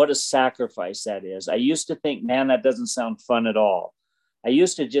of what a sacrifice that is. I used to think, man, that doesn't sound fun at all. I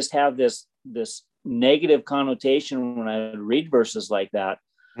used to just have this negative connotation when I read verses like that.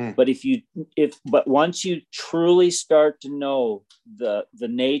 But once you truly start to know the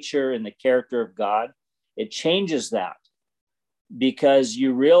nature and the character of God, it changes that, because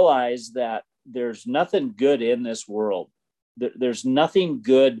you realize that there's nothing good in this world. There's nothing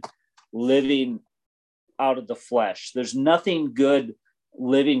good living out of the flesh. There's nothing good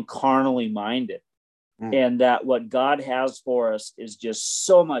living carnally minded. And that what God has for us is just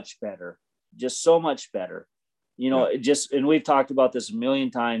so much better. And we've talked about this a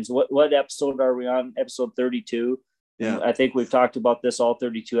million times. What episode are we on? Episode 32. Yeah. I think we've talked about this all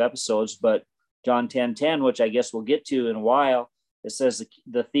 32 episodes, but John 10:10, which I guess we'll get to in a while, it says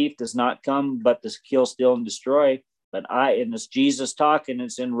the thief does not come but to kill, steal, and destroy. And it's Jesus talking,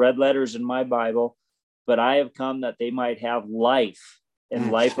 it's in red letters in my Bible, but I have come that they might have life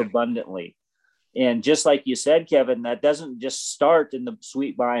and life abundantly. And just like you said, Kevin, that doesn't just start in the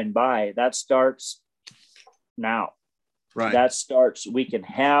sweet by and by. That starts now. Right. That starts, we can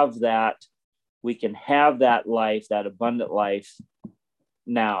have that life, that abundant life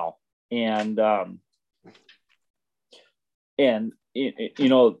now. And you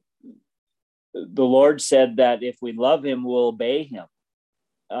know, the Lord said that if we love him, we'll obey him.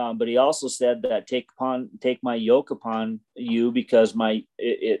 But he also said that take my yoke upon you because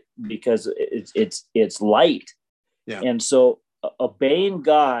it's light. Yeah. And so obeying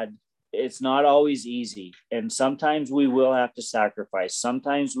God, it's not always easy. And sometimes we will have to sacrifice.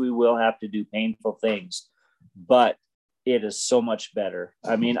 Sometimes we will have to do painful things, but it is so much better.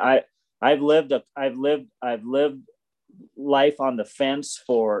 I mean, I've lived life on the fence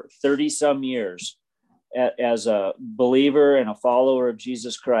for 30 some years as a believer and a follower of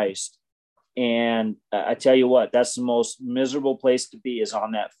Jesus Christ. And I tell you what, that's the most miserable place to be, is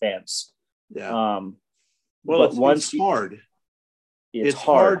on that fence. Yeah. Well, it's hard. It's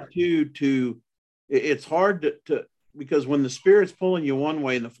hard to because when the Spirit's pulling you one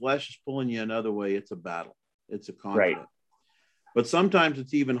way and the flesh is pulling you another way, it's a battle. It's a conflict. Right. But sometimes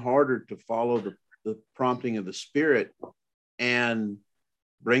it's even harder to follow the prompting of the Spirit and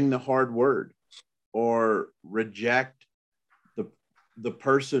bring the hard word, or reject the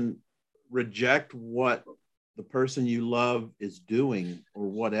person, reject what the person you love is doing, or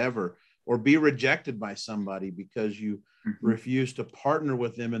whatever, or be rejected by somebody because you refuse to partner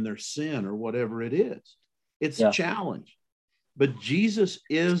with them in their sin, or whatever it is. It's a challenge. But Jesus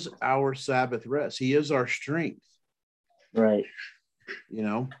is our Sabbath rest. He is our strength. Right. You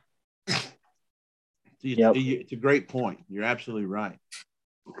know, it's a great point. You're absolutely right.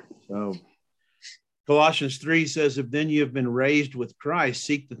 So Colossians 3 says, if then you have been raised with Christ,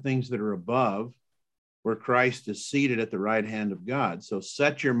 seek the things that are above, where Christ is seated at the right hand of God. So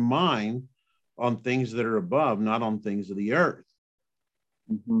set your mind on things that are above, not on things of the earth.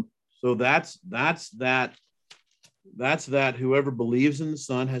 Mm-hmm. So that's that whoever believes in the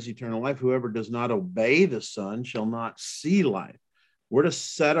Son has eternal life. Whoever does not obey the Son shall not see life. We're to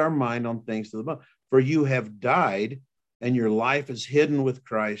set our mind on things to the above. For you have died, and your life is hidden with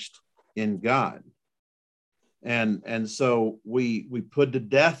Christ in God. And so we put to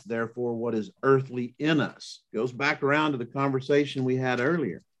death, therefore, what is earthly in us. Goes back around to the conversation we had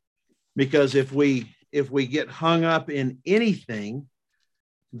earlier. Because if we get hung up in anything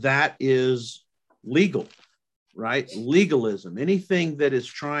that is legal, right? Legalism, anything that is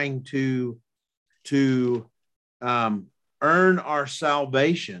trying to earn our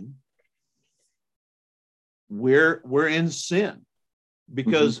salvation, we're in sin.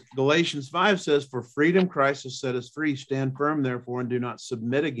 Because Galatians 5 says, for freedom Christ has set us free. Stand firm, therefore, and do not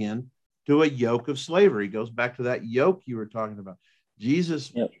submit again to a yoke of slavery. It goes back to that yoke you were talking about.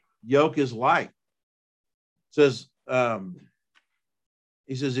 Jesus' yoke is light. It says,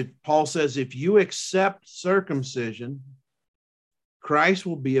 he says, if Paul says, if you accept circumcision, Christ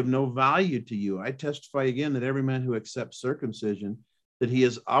will be of no value to you. I testify again that every man who accepts circumcision, that he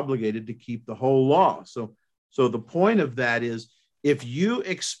is obligated to keep the whole law. So the point of that is, if you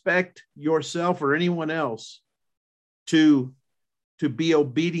expect yourself or anyone else to be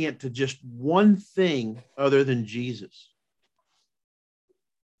obedient to just one thing other than Jesus,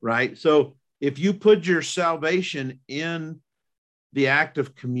 right? So if you put your salvation in the act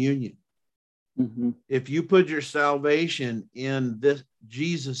of communion, if you put your salvation in this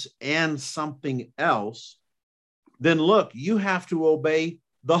Jesus and something else, then look, you have to obey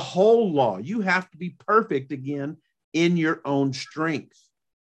the whole law. You have to be perfect again in your own strength.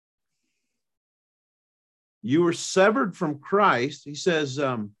 You were severed from Christ. He says,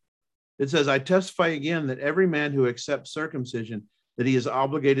 it says, I testify again that every man who accepts circumcision, that he is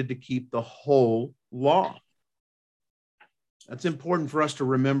obligated to keep the whole law. That's important for us to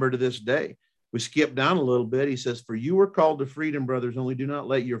remember to this day. We skip down a little bit. He says, for you were called to freedom, brothers, only do not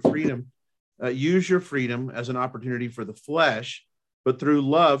let your freedom, use your freedom as an opportunity for the flesh, but through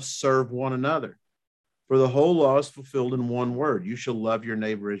love serve one another. For the whole law is fulfilled in one word. You shall love your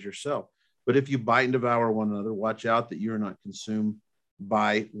neighbor as yourself. But if you bite and devour one another, watch out that you are not consumed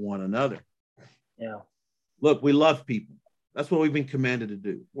by one another. Yeah. Look, we love people. That's what we've been commanded to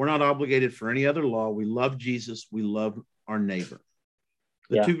do. We're not obligated for any other law. We love Jesus. We love our neighbor.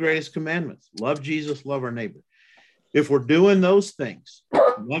 The two greatest commandments: love Jesus, love our neighbor. If we're doing those things,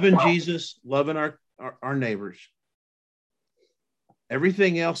 loving Jesus, loving our neighbors,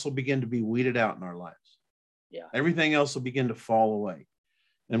 everything else will begin to be weeded out in our lives. Yeah. Everything else will begin to fall away.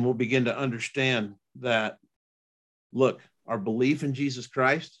 And we'll begin to understand that, look, our belief in Jesus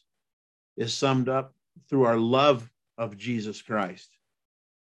Christ is summed up through our love of Jesus Christ.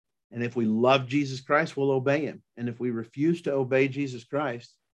 And if we love Jesus Christ, we'll obey him. And if we refuse to obey Jesus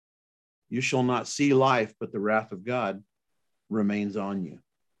Christ, you shall not see life, but the wrath of God remains on you.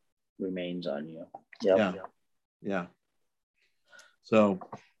 Remains on you. Yep. Yeah. So,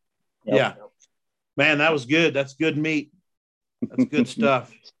 Yep. yeah. Man, that was good. That's good meat. That's good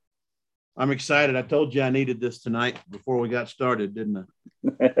stuff. I'm excited. I told you I needed this tonight before we got started, didn't I?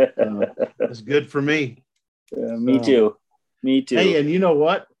 It's good for me. Me too. Me too. Hey, and you know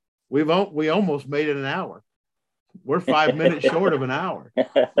what? We almost made it an hour. We're 5 minutes short of an hour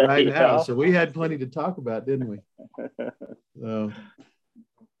right now. So we had plenty to talk about, didn't we? So,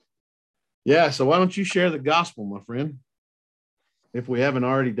 yeah. So why don't you share the gospel, my friend, if we haven't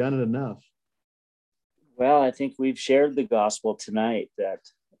already done it enough? Well, I think we've shared the gospel tonight that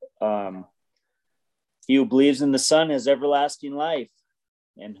he who believes in the Son has everlasting life,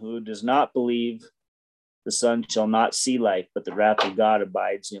 and who does not believe the Son shall not see life, but the wrath of God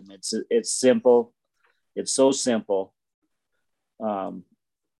abides him. It's simple. It's so simple.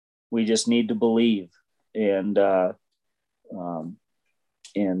 We just need to believe and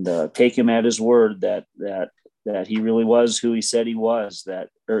take him at his word that he really was who he said he was, that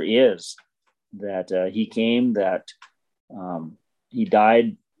he came, that he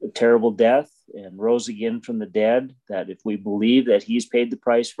died a terrible death and rose again from the dead, that if we believe that he's paid the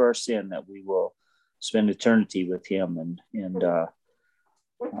price for our sin, that we will spend eternity with him. And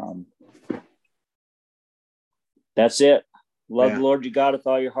that's it. Love the Lord your God with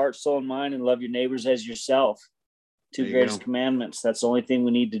all your heart, soul, and mind, and love your neighbors as yourself. Two greatest commandments. That's the only thing we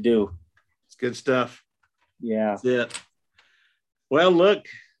need to do. It's good stuff. Yeah. That's it. Well, look,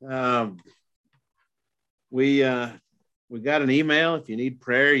 we got an email. If you need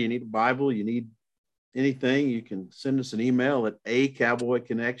prayer, you need a Bible, you need anything, you can send us an email at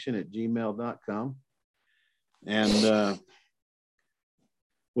acowboyconnection@gmail.com. And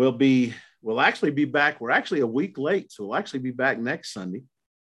we'll actually be back. We're actually a week late, so we'll actually be back next Sunday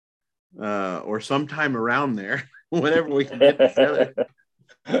or sometime around there, whenever we can get together.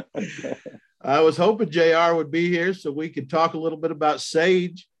 I was hoping JR would be here so we could talk a little bit about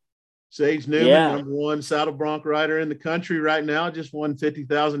Sage Newman, #1 saddle bronc rider in the country right now, just won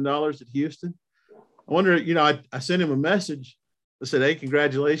 $50,000 at Houston. I wonder, I sent him a message. I said, hey,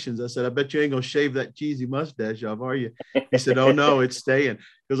 congratulations. I said, I bet you ain't going to shave that cheesy mustache off, are you? He said, oh, no, it's staying.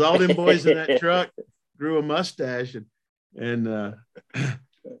 Because all them boys in that truck grew a mustache. And I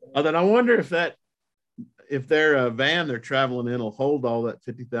wonder if their van they're traveling in will hold all that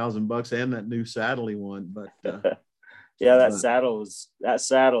 $50,000 and that new saddle he won. But that saddle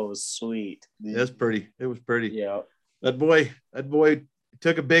was sweet. That's pretty. It was pretty. Yeah. That boy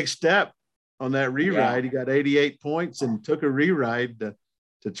took a big step on that re-ride. Yeah. He got 88 points and took a re-ride to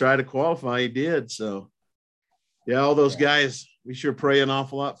try to qualify. He did. So all those guys, we sure pray an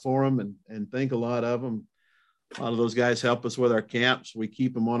awful lot for them and think a lot of them. A lot of those guys help us with our camps. We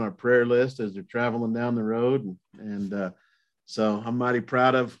keep them on our prayer list as they're traveling down the road. And so I'm mighty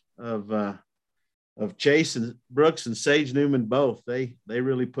proud of Chase and Brooks and Sage Newman both. They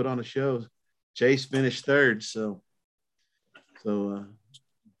really put on a show. Chase finished third. So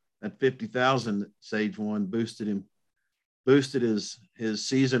that 50,000 that Sage won boosted his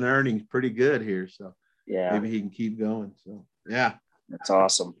season earnings pretty good here. So maybe he can keep going. So that's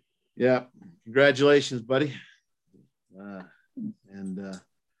awesome. Yeah. Congratulations, buddy.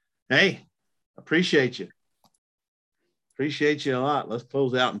 Hey, appreciate you. Appreciate you a lot. Let's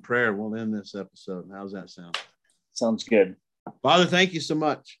close out in prayer. We'll end this episode. How's that sound? Sounds good. Father, thank you so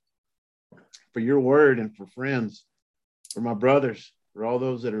much for your word and for friends, for my brothers, for all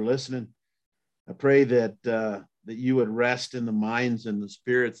those that are listening. I pray that you would rest in the minds and the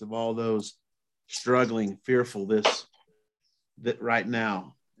spirits of all those struggling, fearful that right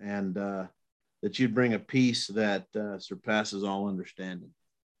now, and that you'd bring a peace that surpasses all understanding,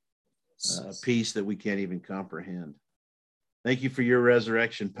 a peace that we can't even comprehend. Thank you for your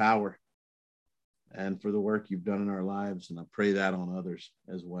resurrection power and for the work you've done in our lives. And I pray that on others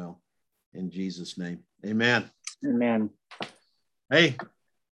as well. In Jesus' name, amen. Amen. Hey,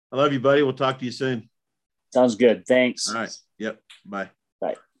 I love you, buddy. We'll talk to you soon. Sounds good. Thanks. All right. Yep. Bye.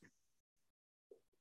 Bye.